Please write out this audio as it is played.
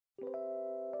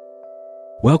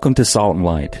Welcome to Salt and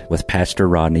Light with Pastor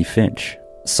Rodney Finch.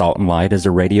 Salt and Light is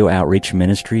a radio outreach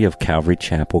ministry of Calvary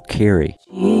Chapel, Cary.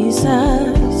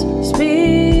 Jesus,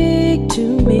 speak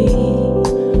to me.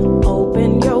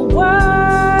 Open your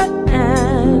word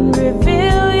and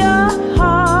reveal your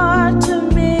heart to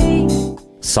me.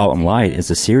 Salt and Light is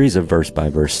a series of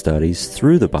verse-by-verse studies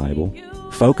through the Bible,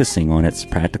 focusing on its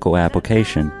practical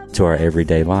application to our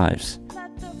everyday lives.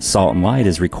 Salt and Light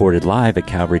is recorded live at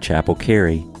Calvary Chapel,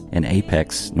 Cary in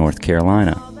Apex, North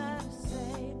Carolina.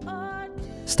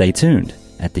 Stay tuned.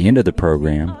 At the end of the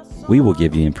program, we will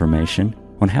give you information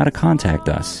on how to contact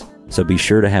us, so be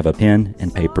sure to have a pen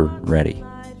and paper ready.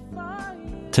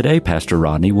 Today, Pastor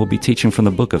Rodney will be teaching from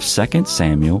the book of 2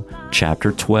 Samuel,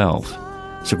 chapter 12.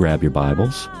 So grab your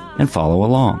Bibles and follow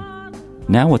along.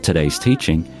 Now with today's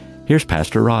teaching, here's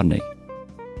Pastor Rodney.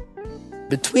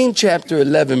 Between chapter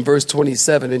 11, verse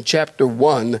 27, and chapter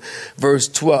 12,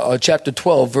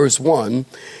 verse 1,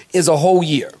 is a whole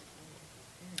year.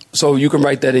 So you can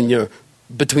write that in your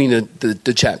between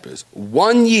the chapters.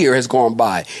 1 year has gone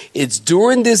by. It's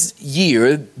during this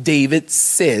year David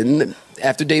sinned.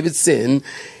 After David sinned,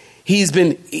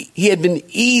 this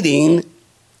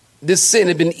sin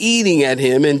had been eating at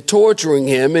him and torturing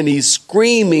him, and he's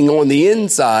screaming on the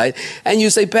inside. And you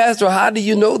say, Pastor, how do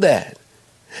you know that?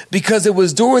 Because it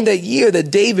was during that year that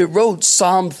David wrote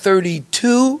Psalm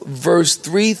 32, verse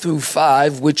 3 through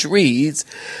 5, which reads,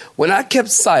 "When I kept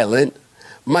silent,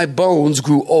 my bones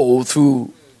grew old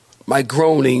through my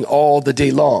groaning all the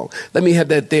day long." Let me have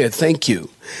that there. Thank you.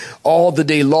 All the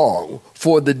day long.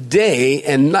 For the day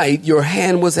and night your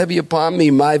hand was heavy upon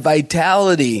me. My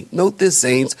vitality, note this,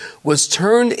 saints, was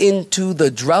turned into the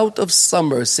drought of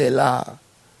summer, Selah.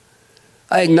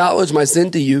 I acknowledge my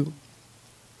sin to you.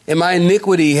 And my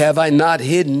iniquity have I not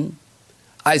hidden.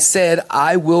 I said,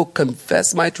 I will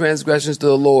confess my transgressions to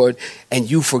the Lord, and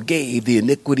you forgave the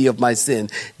iniquity of my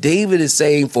sin. David is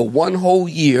saying, for 1 whole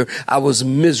year, I was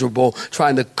miserable,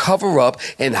 trying to cover up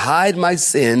and hide my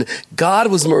sin. God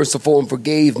was merciful and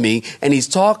forgave me. And he's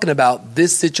talking about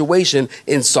this situation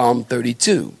in Psalm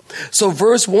 32. So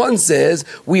verse 1 says,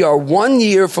 we are 1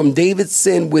 year from David's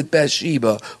sin with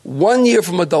Bathsheba, 1 year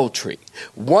from adultery,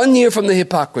 1 year from the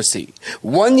hypocrisy,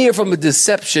 1 year from the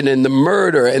deception and the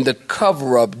murder and the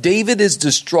cover-up. David is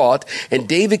distraught, and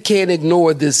David can't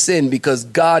ignore this sin because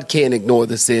God can't ignore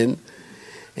the sin.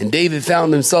 And David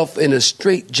found himself in a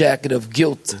straitjacket of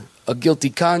guilt, a guilty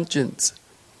conscience.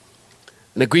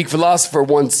 And a Greek philosopher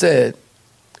once said,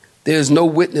 there is no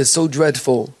witness so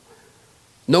dreadful,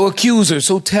 no accuser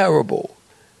so terrible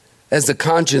as the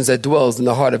conscience that dwells in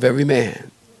the heart of every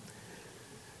man.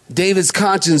 David's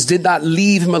conscience did not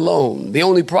leave him alone. The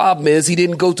only problem is he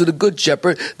didn't go to the good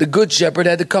shepherd. The good shepherd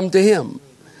had to come to him.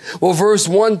 Well, verse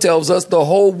 1 tells us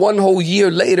 1 whole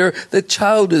year later, the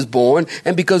child is born.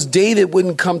 And because David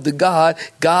wouldn't come to God,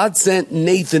 God sent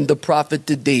Nathan the prophet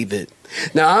to David.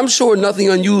 Now, I'm sure nothing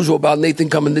unusual about Nathan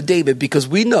coming to David, because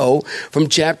we know from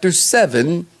chapter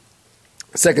 7,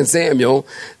 2 Samuel,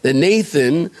 that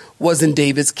Nathan was in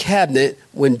David's cabinet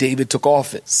when David took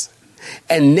office.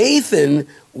 And Nathan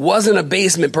wasn't a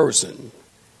basement person.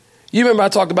 You remember I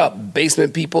talked about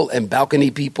basement people and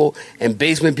balcony people, and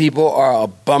basement people are a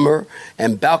bummer,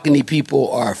 and balcony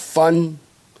people are fun,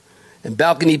 and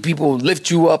balcony people lift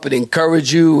you up and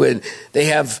encourage you, and they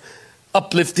have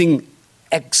uplifting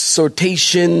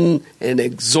exhortation and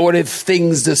exhortive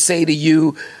things to say to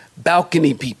you.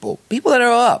 Balcony people, people that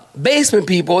are up. Basement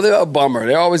people, they're a bummer.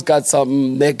 They always got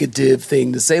some negative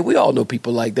thing to say. We all know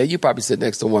people like that. You probably sit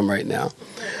next to one right now.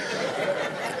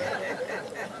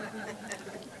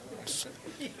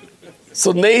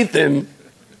 So Nathan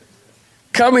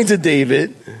coming to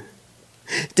David,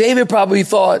 David probably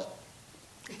thought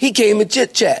he came to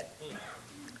chit-chat.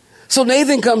 So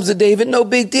Nathan comes to David, no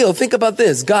big deal. Think about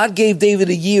this. God gave David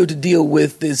a year to deal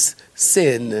with this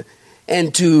sin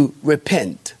and to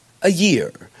repent. A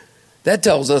year. That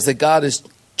tells us that God is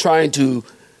trying to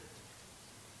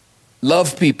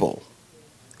love people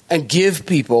and give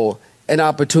people an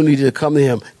opportunity to come to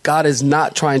him. God is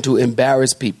not trying to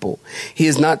embarrass people. He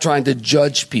is not trying to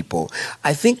judge people.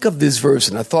 I think of this verse,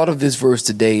 and I thought of this verse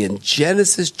today in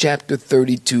Genesis chapter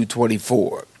 32,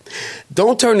 24.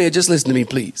 Don't turn there, just listen to me,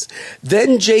 please.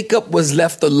 Then Jacob was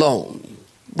left alone,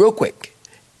 real quick,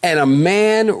 and a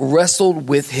man wrestled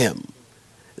with him.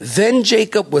 Then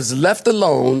Jacob was left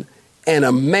alone, and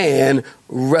a man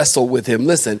wrestled with him.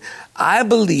 Listen, I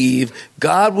believe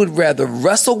God would rather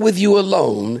wrestle with you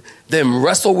alone than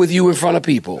wrestle with you in front of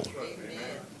people.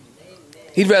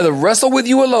 He'd rather wrestle with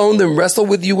you alone than wrestle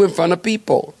with you in front of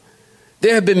people.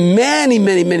 There have been many,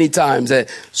 many, many times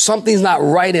that something's not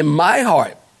right in my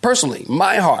heart, personally,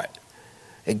 my heart.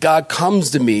 And God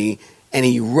comes to me and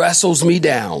he wrestles me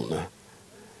down.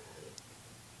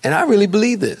 And I really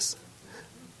believe this.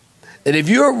 That if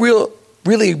you're a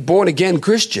really born again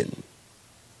Christian,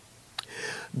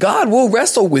 God will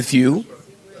wrestle with you.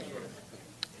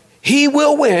 He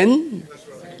will win.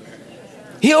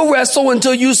 He'll wrestle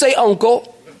until you say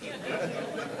uncle.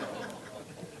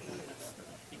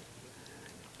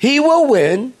 He will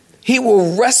win. He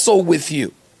will wrestle with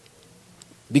you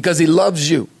because he loves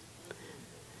you.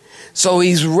 So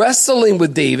he's wrestling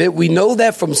with David. We know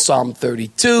that from Psalm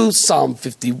 32, Psalm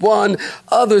 51,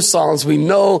 other Psalms. We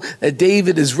know that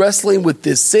David is wrestling with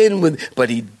this sin, but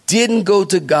he didn't go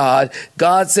to God.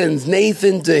 God sends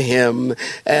Nathan to him.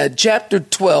 Chapter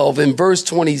 12 in verse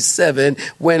 27,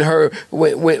 when her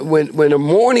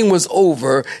mourning was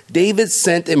over, David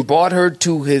sent and brought her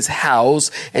to his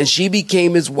house, and she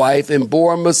became his wife and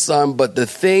bore him a son. But the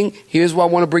thing, here's what I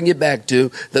want to bring it back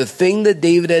to, the thing that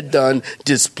David had done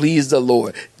displeased the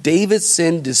Lord. David's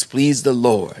sin displeased the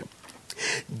Lord.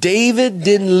 David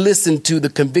didn't listen to the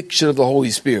conviction of the Holy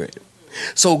Spirit.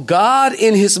 So God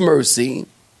in his mercy,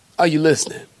 are you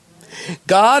listening?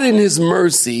 God in his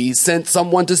mercy sent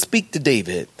someone to speak to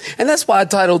David. And that's why I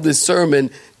titled this sermon,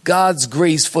 God's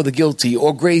Grace for the Guilty,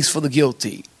 or Grace for the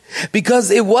Guilty. Because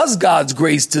it was God's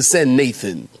grace to send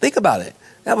Nathan. Think about it.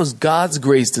 That was God's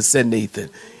grace to send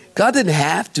Nathan. God didn't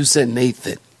have to send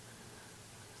Nathan.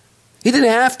 He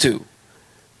didn't have to.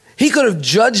 He could have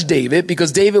judged David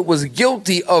because David was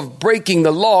guilty of breaking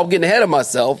the law. I'm getting ahead of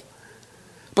myself.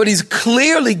 But he's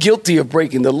clearly guilty of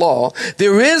breaking the law.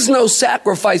 There is no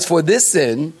sacrifice for this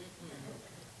sin.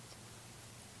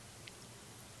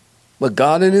 But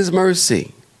God in his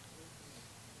mercy,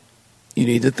 you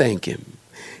need to thank him.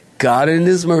 God in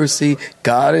his mercy,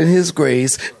 God in his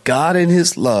grace, God in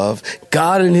his love,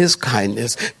 God in his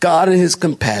kindness, God in his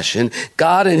compassion,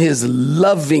 God in his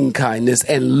loving kindness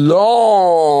and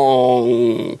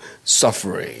long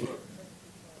suffering.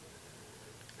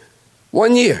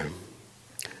 1 year.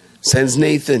 Sends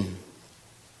Nathan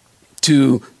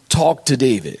to talk to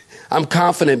David. I'm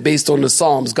confident based on the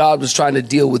Psalms, God was trying to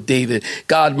deal with David.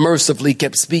 God mercifully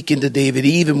kept speaking to David,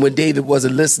 even when David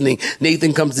wasn't listening.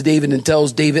 Nathan comes to David and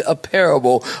tells David a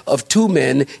parable of two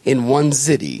men in one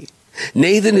city.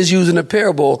 Nathan is using a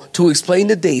parable to explain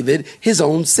to David his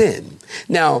own sin.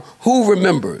 Now, who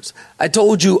remembers? I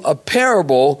told you a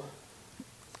parable,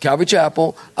 Calvary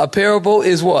Chapel, a parable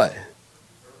is what?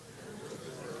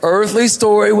 Earthly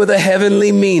story with a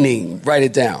heavenly meaning. Write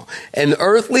it down. An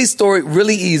earthly story,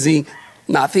 really easy,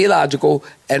 not theological.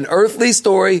 An earthly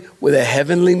story with a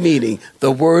heavenly meaning. The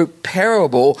word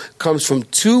parable comes from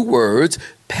two words.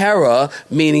 Para,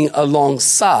 meaning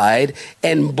alongside,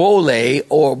 and bole,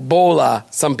 or bola,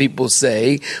 some people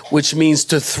say, which means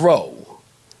to throw.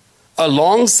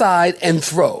 Alongside and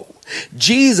throw.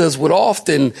 Jesus would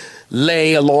often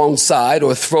lay alongside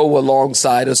or throw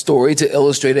alongside a story to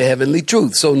illustrate a heavenly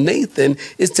truth. So Nathan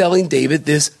is telling David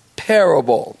this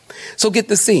parable. So get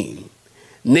the scene.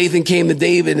 Nathan came to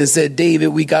David and said, David,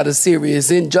 we got a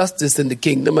serious injustice in the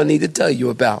kingdom I need to tell you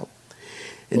about.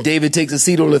 And David takes a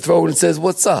seat on the throne and says,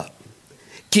 what's up?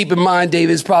 Keep in mind,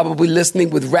 David's probably listening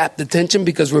with rapt attention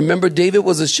because remember, David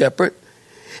was a shepherd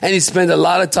and he spent a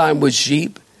lot of time with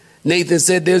sheep. Nathan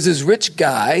said, there's this rich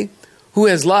guy who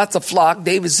has lots of flock.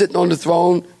 David's sitting on the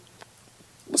throne.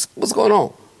 What's going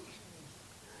on?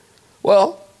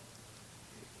 Well,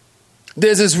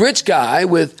 there's this rich guy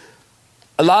with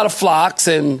a lot of flocks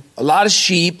and a lot of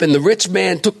sheep, and the rich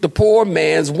man took the poor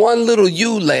man's one little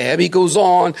ewe lamb. He goes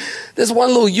on, this one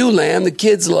little ewe lamb, the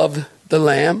kids loved the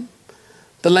lamb.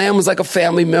 The lamb was like a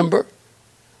family member.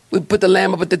 We put the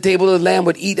lamb up at the table, the lamb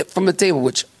would eat it from the table,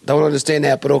 which don't understand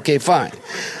that, but okay, fine.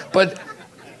 But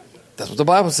that's what the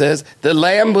Bible says. The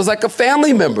lamb was like a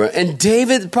family member. And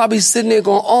David probably sitting there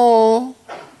going, oh,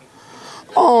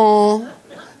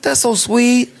 that's so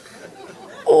sweet.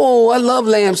 Oh, I love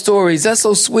lamb stories. That's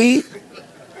so sweet.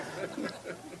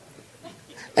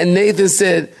 And Nathan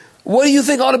said, what do you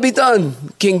think ought to be done,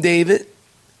 King David?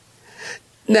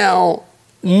 Now,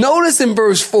 notice in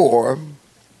verse 4,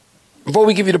 before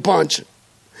we give you the punch,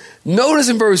 notice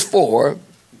in verse 4,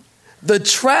 the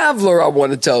traveler, I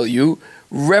want to tell you,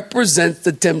 represents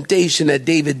the temptation that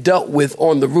David dealt with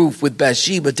on the roof with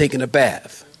Bathsheba taking a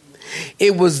bath.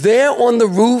 It was there on the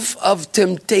roof of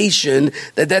temptation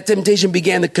that temptation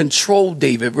began to control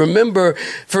David. Remember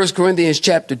 1 Corinthians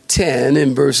chapter 10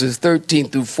 in verses 13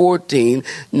 through 14.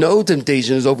 No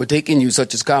temptation has overtaken you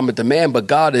such as common to man, but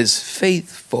God is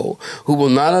faithful, who will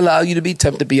not allow you to be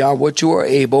tempted beyond what you are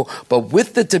able, but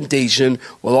with the temptation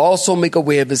will also make a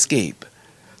way of escape.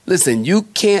 Listen, you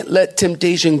can't let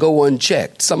temptation go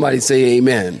unchecked. Somebody say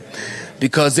amen.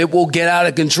 because it will get out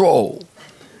of control.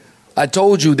 I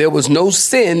told you there was no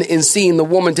sin in seeing the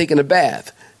woman taking a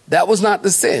bath. That was not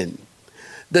the sin.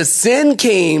 The sin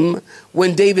came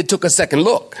when David took a second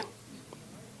look.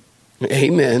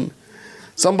 Amen.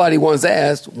 Somebody once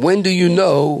asked, when do you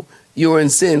know you're in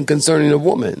sin concerning a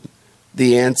woman?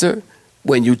 The answer,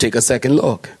 when you take a second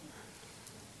look.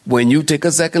 When you take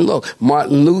a second look.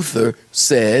 Martin Luther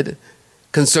said,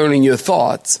 concerning your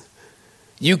thoughts,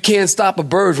 you can't stop a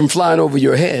bird from flying over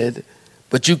your head,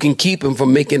 but you can keep him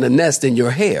from making a nest in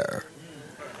your hair.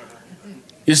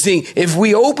 You see, if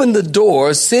we open the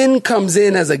door, sin comes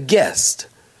in as a guest,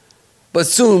 but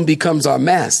soon becomes our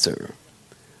master.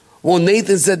 Well,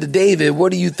 Nathan said to David,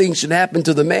 what do you think should happen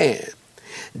to the man?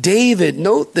 David,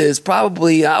 note this,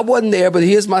 probably, I wasn't there, but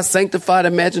here's my sanctified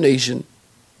imagination.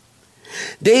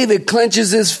 David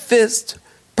clenches his fist,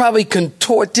 probably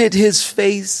contorted his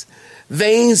face,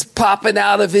 veins popping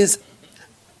out of his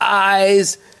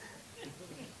eyes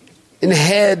and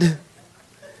head.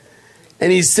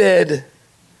 And he said,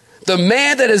 the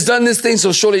man that has done this thing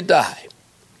shall surely die.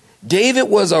 David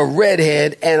was a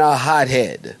redhead and a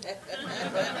hothead.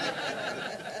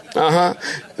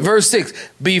 Verse 6,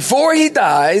 before he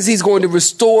dies, he's going to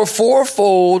restore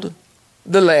fourfold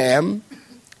the lamb.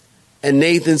 And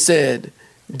Nathan said,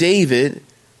 David,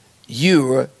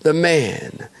 you're the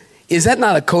man. Is that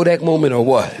not a Kodak moment or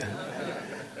what?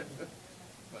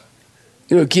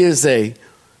 You know, kids say,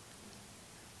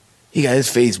 he got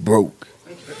his face broke.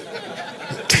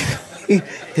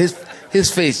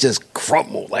 his face just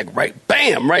crumbled, like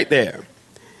bam, right there.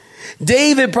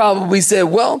 David probably said,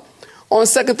 well, on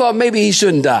second thought, maybe he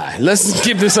shouldn't die. Let's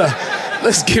think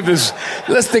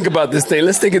about this thing.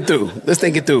 Let's think it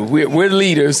through. We're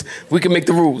leaders. We can make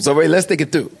the rules. All right, let's think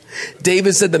it through.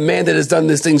 David said, the man that has done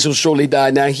this thing shall surely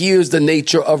die. Now, here's the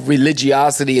nature of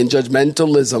religiosity and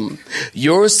judgmentalism.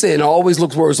 Your sin always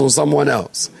looks worse on someone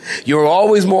else. You're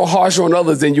always more harsh on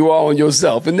others than you are on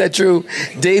yourself. Isn't that true?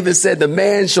 David said, the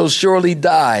man shall surely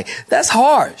die. That's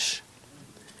harsh.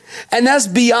 And that's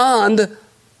beyond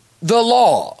the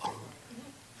law.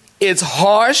 It's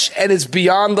harsh and it's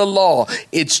beyond the law.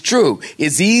 It's true.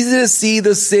 It's easy to see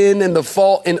the sin and the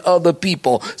fault in other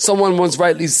people. Someone once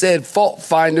rightly said, fault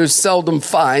finders seldom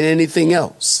find anything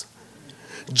else.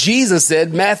 Jesus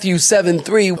said, Matthew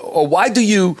 7:3, or why do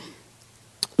you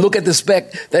look at the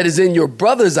speck that is in your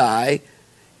brother's eye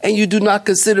and you do not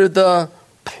consider the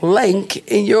plank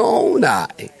in your own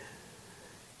eye?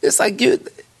 It's like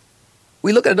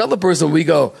we look at another person, we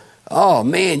go, oh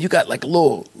man, you got like a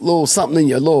little something in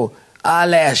your little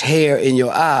eyelash hair in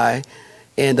your eye,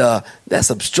 and that's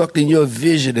obstructing your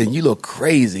vision, and you look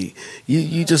crazy.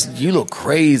 You look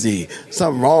crazy.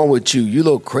 Something wrong with you. You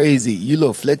look crazy. You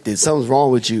look afflicted. Something's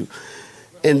wrong with you.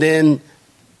 And then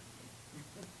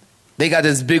they got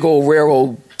this big old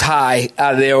railroad tie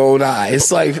out of their own eye.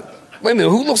 It's like, wait a minute,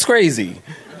 who looks crazy?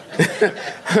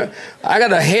 I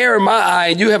got a hair in my eye,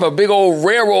 and you have a big old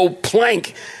railroad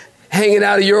plank hanging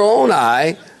out of your own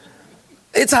eye.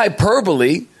 It's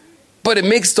hyperbole, but it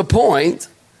makes the point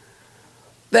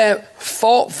that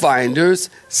fault finders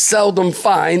seldom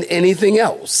find anything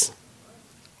else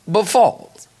but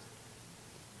fault.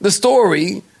 The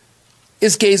story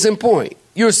is case in point.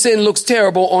 Your sin looks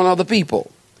terrible on other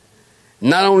people.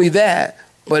 Not only that,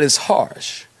 but it's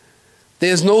harsh.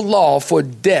 There's no law for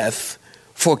death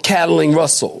for cattling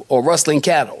Russell or rustling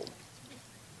cattle.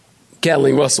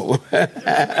 Cattling Russell.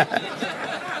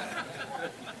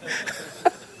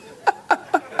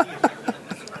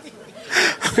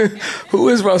 Who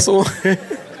is Russell?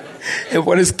 And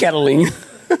what is cattling?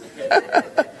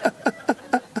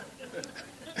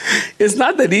 It's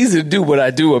not that easy to do what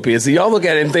I do up here. So y'all look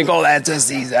at it and think, oh, that's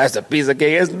just easy. That's a piece of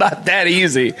cake. It's not that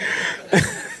easy.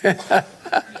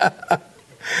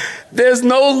 There's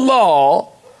no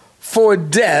law for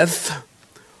death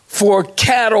for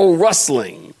cattle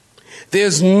rustling.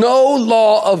 There's no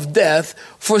law of death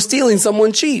for stealing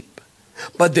someone cheap.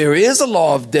 But there is a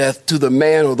law of death to the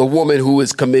man or the woman who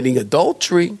is committing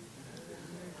adultery.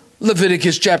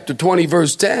 Leviticus chapter 20,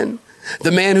 verse 10.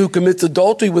 The man who commits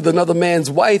adultery with another man's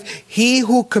wife, he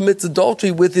who commits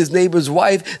adultery with his neighbor's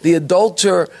wife, the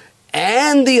adulterer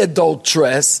and the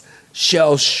adulteress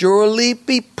shall surely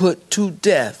be put to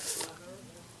death.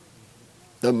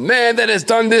 The man that has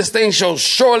done this thing shall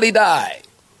surely die.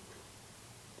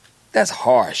 That's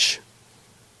harsh.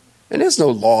 And there's no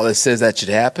law that says that should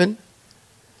happen.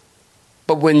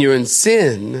 But when you're in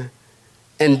sin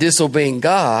and disobeying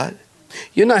God,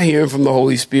 you're not hearing from the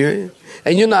Holy Spirit,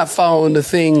 and you're not following the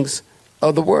things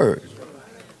of the Word.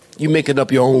 You're making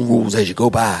up your own rules as you go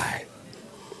by.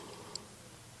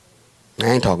 I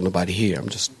ain't talking to nobody here. I'm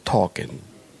just talking.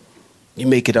 You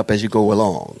make it up as you go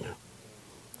along.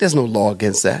 There's no law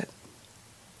against that.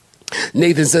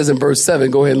 Nathan says in verse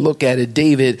 7, go ahead and look at it.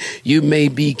 David, you may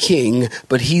be king,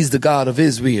 but he's the God of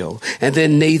Israel. And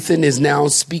then Nathan is now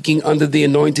speaking under the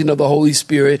anointing of the Holy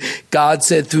Spirit. God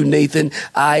said through Nathan,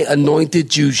 I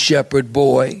anointed you, shepherd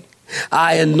boy.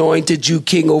 I anointed you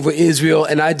king over Israel,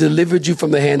 and I delivered you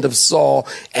from the hand of Saul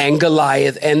and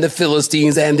Goliath and the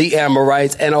Philistines and the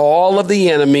Amorites and all of the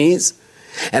enemies.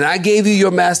 And I gave you your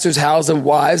master's house and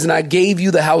wives, and I gave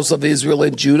you the house of Israel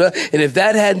and Judah. And if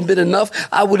that hadn't been enough,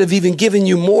 I would have even given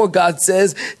you more. God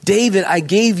says, David, I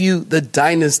gave you the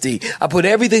dynasty. I put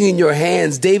everything in your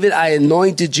hands. David, I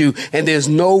anointed you, and there's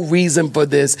no reason for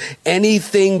this.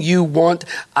 Anything you want,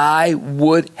 I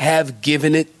would have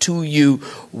given it to you.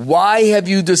 Why have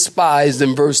you despised,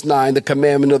 in verse 9, the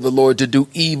commandment of the Lord to do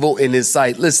evil in his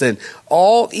sight? Listen,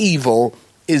 all evil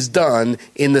is done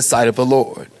in the sight of the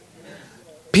Lord.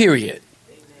 Period.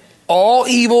 All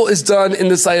evil is done in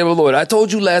the sight of the Lord. I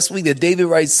told you last week that David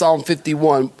writes Psalm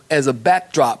 51 as a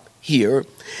backdrop here.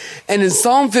 And in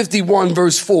Psalm 51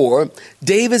 verse 4,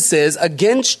 David says,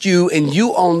 against you and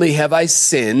you only have I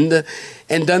sinned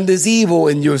and done this evil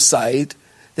in your sight,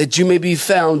 that you may be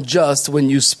found just when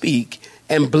you speak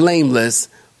and blameless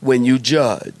when you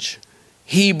judge.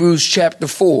 Hebrews chapter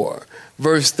 4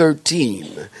 verse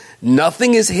 13.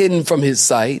 Nothing is hidden from his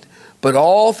sight, but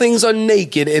all things are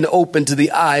naked and open to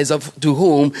the eyes of to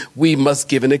whom we must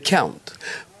give an account.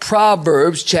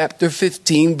 Proverbs chapter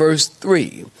 15 verse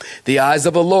 3. The eyes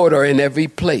of the Lord are in every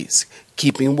place,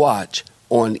 keeping watch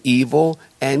on evil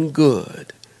and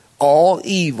good. All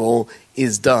evil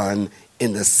is done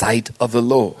in the sight of the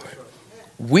Lord.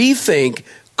 We think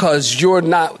because you're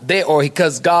not there, or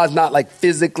because God's not like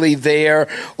physically there,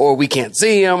 or we can't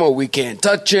see him, or we can't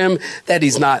touch him, that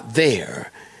he's not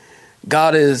there.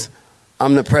 God is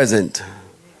omnipresent.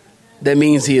 That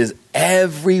means he is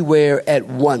everywhere at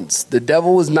once. The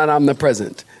devil is not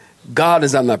omnipresent. God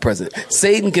is omnipresent.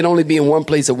 Satan can only be in one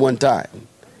place at one time.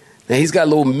 Now he's got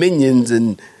little minions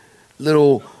and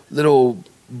little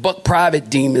buck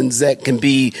private demons that can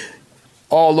be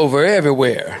all over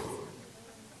everywhere.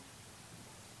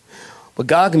 But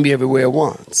God can be everywhere at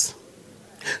once.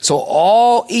 So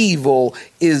all evil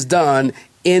is done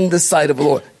in the sight of the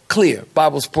Lord. Clear.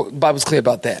 Bible's clear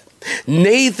about that.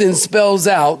 Nathan spells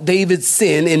out David's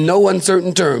sin in no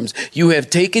uncertain terms. You have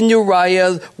taken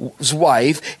Uriah's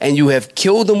wife and you have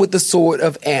killed him with the sword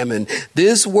of Ammon.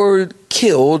 This word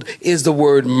killed is the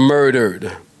word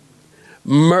murdered.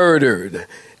 Murdered.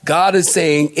 God is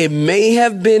saying it may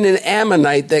have been an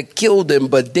Ammonite that killed him,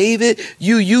 but David,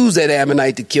 you used that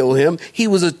Ammonite to kill him. He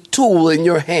was a tool in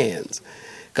your hands.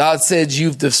 God said,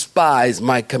 you've despised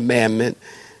my commandment.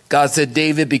 God said,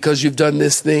 David, because you've done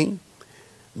this thing,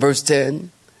 verse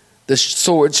 10, the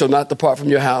sword shall not depart from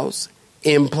your house,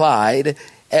 implied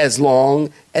as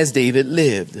long as David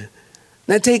lived.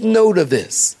 Now take note of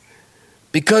this.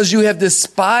 Because you have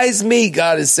despised me,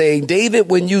 God is saying, David,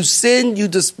 when you sinned, you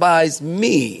despised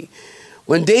me.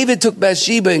 When David took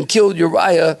Bathsheba and killed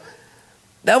Uriah,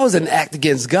 that was an act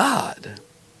against God.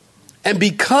 And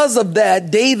because of that,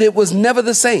 David was never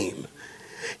the same.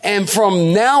 And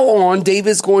from now on,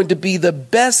 David's going to be the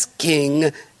best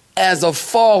king as a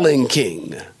fallen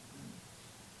king.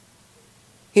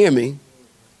 Hear me.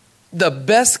 The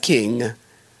best king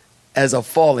as a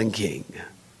fallen king.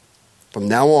 From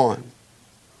now on,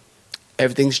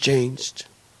 everything's changed.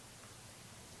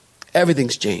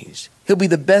 Everything's changed. He'll be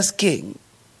the best king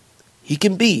he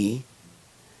can be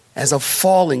as a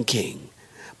fallen king.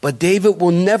 But David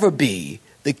will never be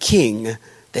the king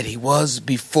that he was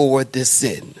before this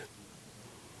sin.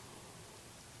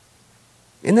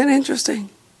 Isn't that interesting?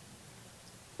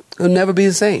 He'll never be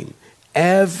the same.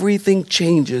 Everything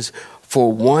changes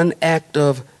for one act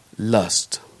of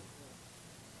lust.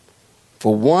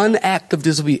 For one act of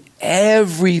disobedience,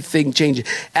 everything changes.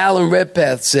 Alan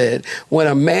Redpath said, when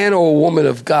a man or a woman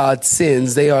of God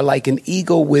sins, they are like an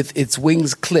eagle with its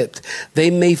wings clipped. They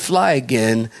may fly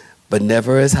again, but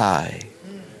never as high.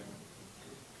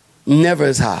 Never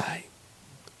as high.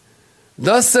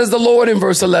 Thus says the Lord in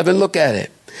verse 11, look at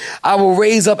it. I will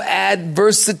raise up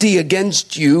adversity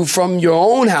against you from your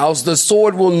own house. The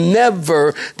sword will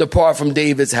never depart from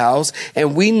David's house.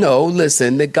 And we know,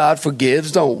 listen, that God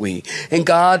forgives, don't we? And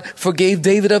God forgave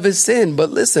David of his sin.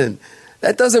 But listen,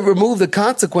 that doesn't remove the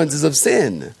consequences of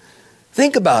sin.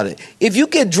 Think about it. If you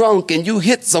get drunk and you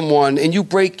hit someone and you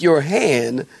break your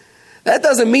hand, that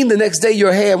doesn't mean the next day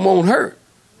your hand won't hurt.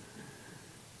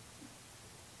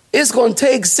 It's going to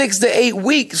take 6 to 8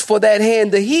 weeks for that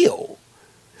hand to heal.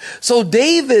 So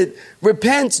David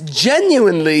repents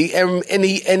genuinely and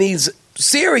he's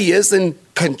serious and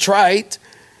contrite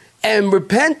and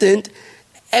repentant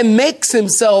and makes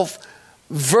himself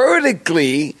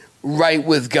vertically right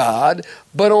with God,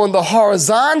 but on the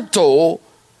horizontal,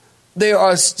 there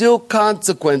are still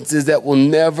consequences that will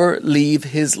never leave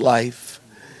his life.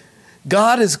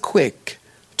 God is quick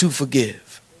to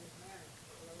forgive,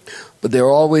 but there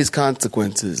are always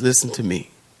consequences. Listen to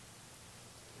me.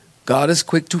 God is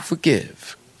quick to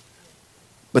forgive,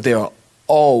 but there are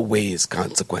always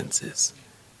consequences.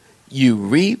 You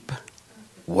reap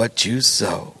what you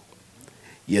sow.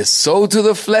 You sow to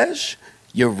the flesh,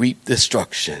 you reap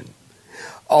destruction.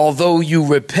 Although you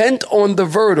repent on the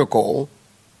vertical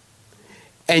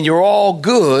and you're all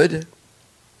good,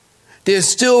 there's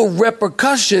still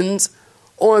repercussions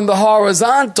on the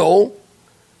horizontal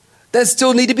that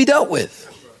still need to be dealt with.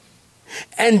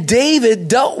 And David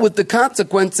dealt with the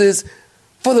consequences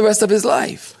for the rest of his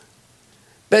life.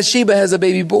 Bathsheba has a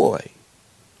baby boy,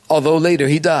 although later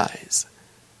he dies.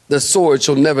 The sword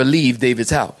shall never leave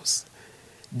David's house.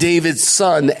 David's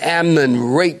son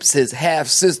Amnon rapes his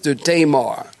half-sister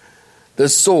Tamar. The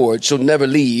sword shall never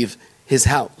leave his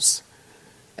house.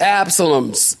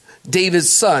 Absalom, David's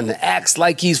son, acts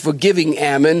like he's forgiving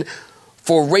Ammon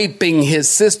for raping his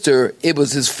sister. It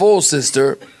was his full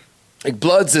sister, like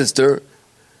blood sister.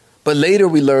 But later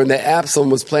we learn that Absalom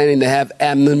was planning to have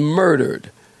Amnon murdered.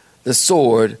 The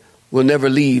sword will never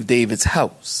leave David's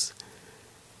house.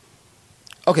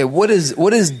 Okay, what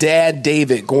is Dad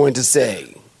David going to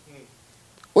say?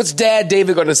 What's Dad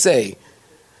David going to say?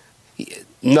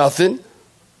 Nothing.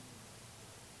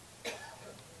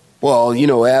 Well,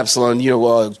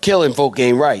 Absalom, killing folk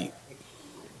ain't right.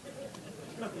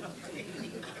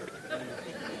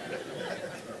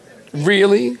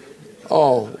 Really?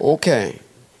 Oh, okay.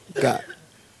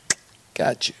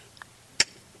 Got you.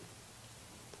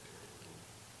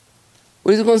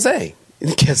 What is he going to say?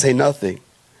 He can't say nothing.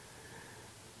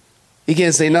 He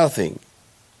can't say nothing.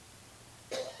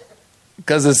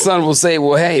 Because the son will say,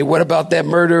 well, hey, what about that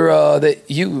murder that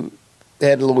you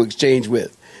had a little exchange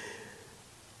with?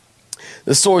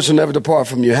 The sword shall never depart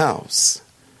from your house.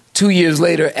 2 years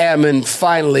later, Absalom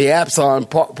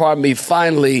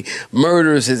finally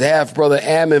murders his half-brother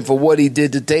Ammon for what he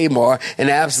did to Tamar, and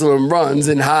Absalom runs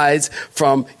and hides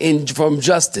from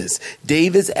justice.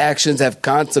 David's actions have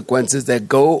consequences that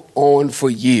go on for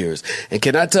years. And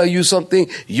can I tell you something?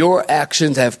 Your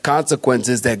actions have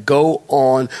consequences that go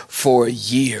on for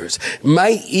years.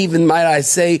 Might I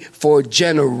say, for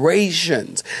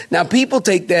generations. Now, people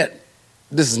take that.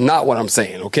 This is not what I'm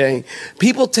saying, okay?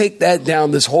 People take that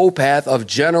down this whole path of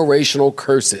generational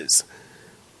curses.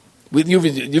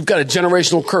 You've got a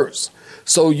generational curse.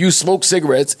 So you smoke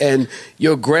cigarettes, and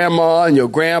your grandma and your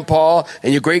grandpa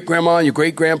and your great-grandma and your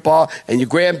great-grandpa and your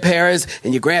grandparents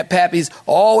and your grandpappies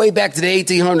all the way back to the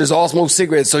 1800s all smoked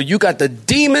cigarettes. So you got the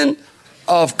demon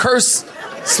of curse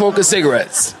smoking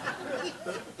cigarettes.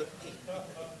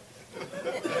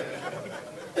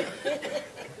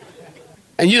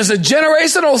 And it's a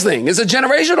generational thing. It's a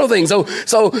generational thing. So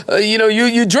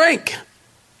you drink,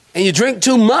 and you drink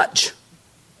too much,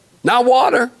 not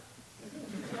water.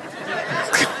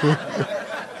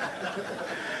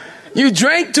 You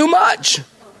drink too much,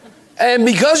 and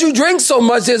because you drink so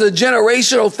much, there's a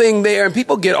generational thing there, and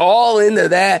people get all into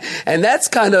that. And that's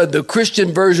kind of the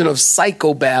Christian version of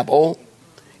psychobabble.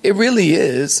 It really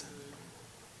is.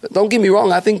 But don't get me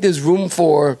wrong. I think there's room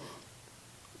for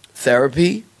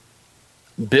therapy.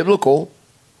 Biblical.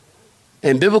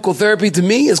 And biblical therapy to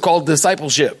me is called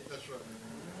discipleship.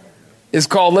 It's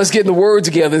called let's get in the word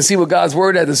together and see what God's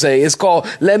word had to say. It's called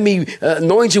let me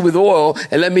anoint you with oil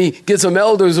and let me get some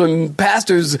elders and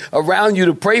pastors around you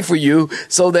to pray for you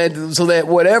so that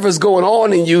whatever's going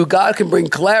on in you, God can bring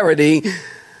clarity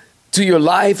to your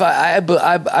life.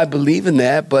 I believe in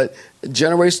that, but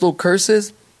generational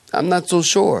curses, I'm not so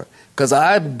sure. Because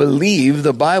I believe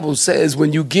the Bible says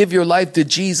when you give your life to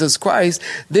Jesus Christ,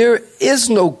 there is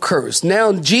no curse.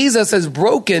 Now, Jesus has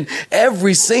broken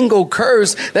every single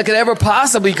curse that could ever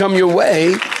possibly come your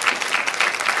way.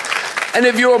 And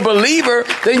if you're a believer,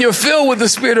 then you're filled with the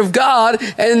Spirit of God,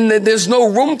 and there's no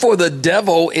room for the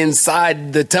devil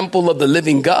inside the temple of the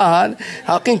living God.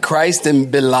 How can Christ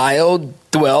and Belial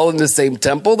dwell in the same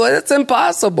temple? That's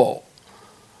impossible.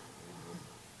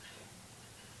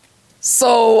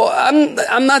 So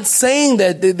I'm not saying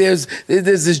that there's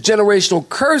this generational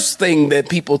curse thing that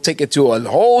people take it to a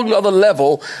whole nother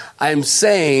level. I'm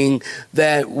saying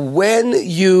that when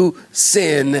you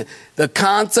sin, the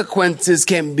consequences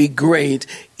can be great,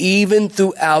 even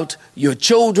throughout your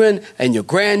children and your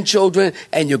grandchildren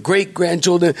and your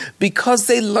great-grandchildren, because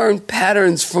they learn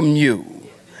patterns from you.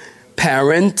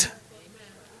 Parent.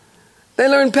 They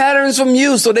learn patterns from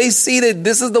you. So they see that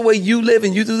this is the way you live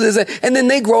and you do this. And then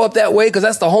they grow up that way because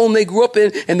that's the home they grew up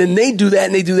in. And then they do that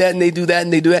and they do that and they do that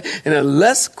and they do that. And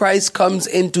unless Christ comes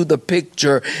into the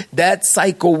picture, that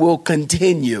cycle will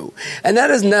continue. And that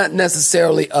is not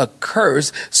necessarily a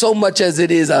curse so much as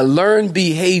it is a learned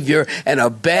behavior and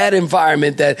a bad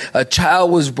environment that a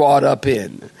child was brought up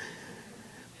in.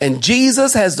 And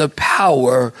Jesus has the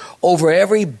power over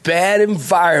every bad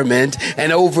environment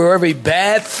and over every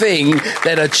bad thing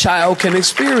that a child can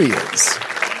experience.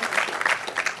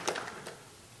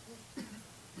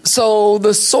 So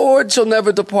the sword shall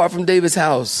never depart from David's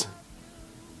house.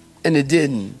 And it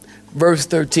didn't. Verse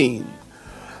 13.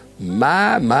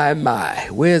 My,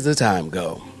 where's the time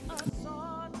go?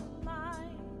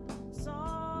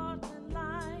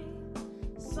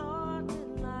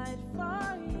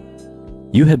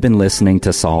 You have been listening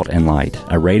to Salt and Light,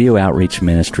 a radio outreach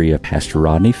ministry of Pastor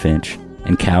Rodney Finch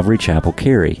and Calvary Chapel,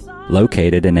 Cary,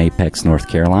 located in Apex, North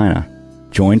Carolina.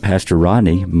 Join Pastor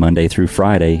Rodney Monday through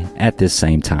Friday at this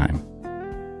same time.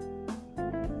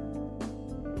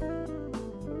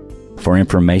 For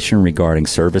information regarding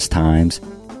service times,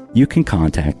 you can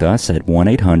contact us at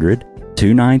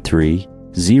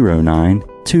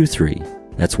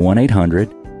 1-800-293-0923. That's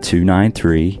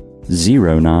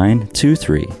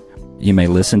 1-800-293-0923. You may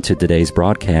listen to today's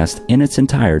broadcast in its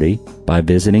entirety by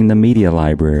visiting the media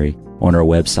library on our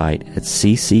website at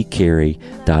cccary.org.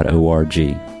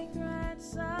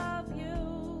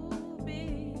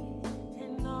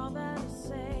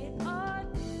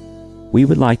 We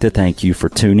would like to thank you for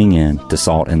tuning in to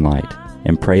Salt and Light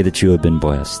and pray that you have been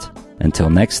blessed.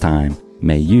 Until next time,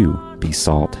 may you be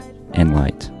salt and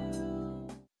light.